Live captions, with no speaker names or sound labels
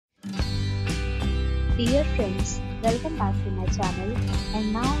Dear friends, welcome back to my channel,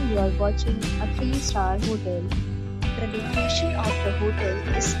 and now you are watching a 3-star hotel. The location of the hotel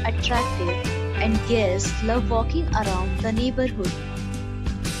is attractive and guests love walking around the neighborhood.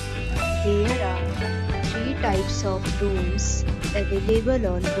 There are 3 types of rooms available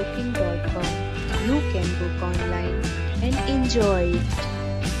on booking.com. You can book online and enjoy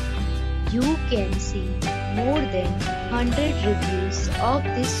it. You can see more than 100 reviews of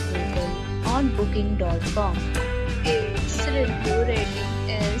this hotel on booking.com. Its review rating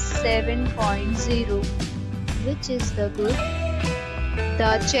is 7.0, which is the good.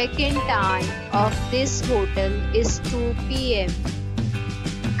 The check-in time of this hotel is 2 p.m.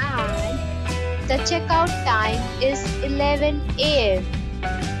 and the checkout time is 11 a.m.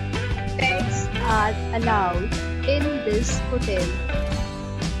 Pets are allowed in this hotel.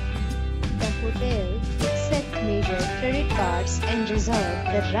 The hotel accepts major credit cards and reserves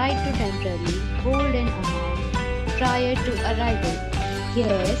the right to temporarily hold an amount prior to arrival.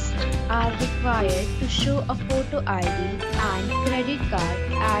 Guests are required to show a photo ID and credit card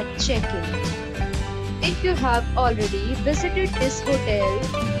at check-in. If you have already visited this hotel,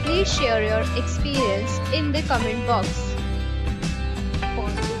 please share your experience in the comment box. For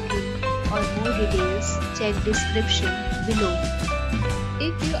booking or more details, check description below.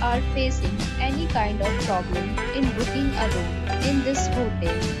 If you are facing any kind of problem in booking a room in this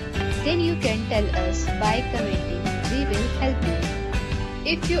hotel, then you can tell us by commenting. We will help you.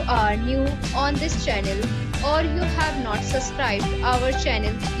 If you are new on this channel or you have not subscribed our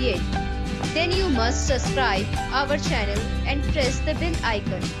channel yet, then you must subscribe our channel and press the bell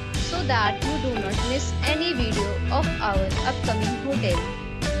icon so that you do not miss any video of our upcoming hotel.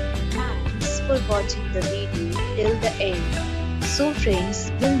 Thanks for watching the video till the end. So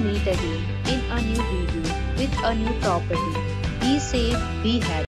friends, we'll meet again in a new video with a new property. Be safe, be happy.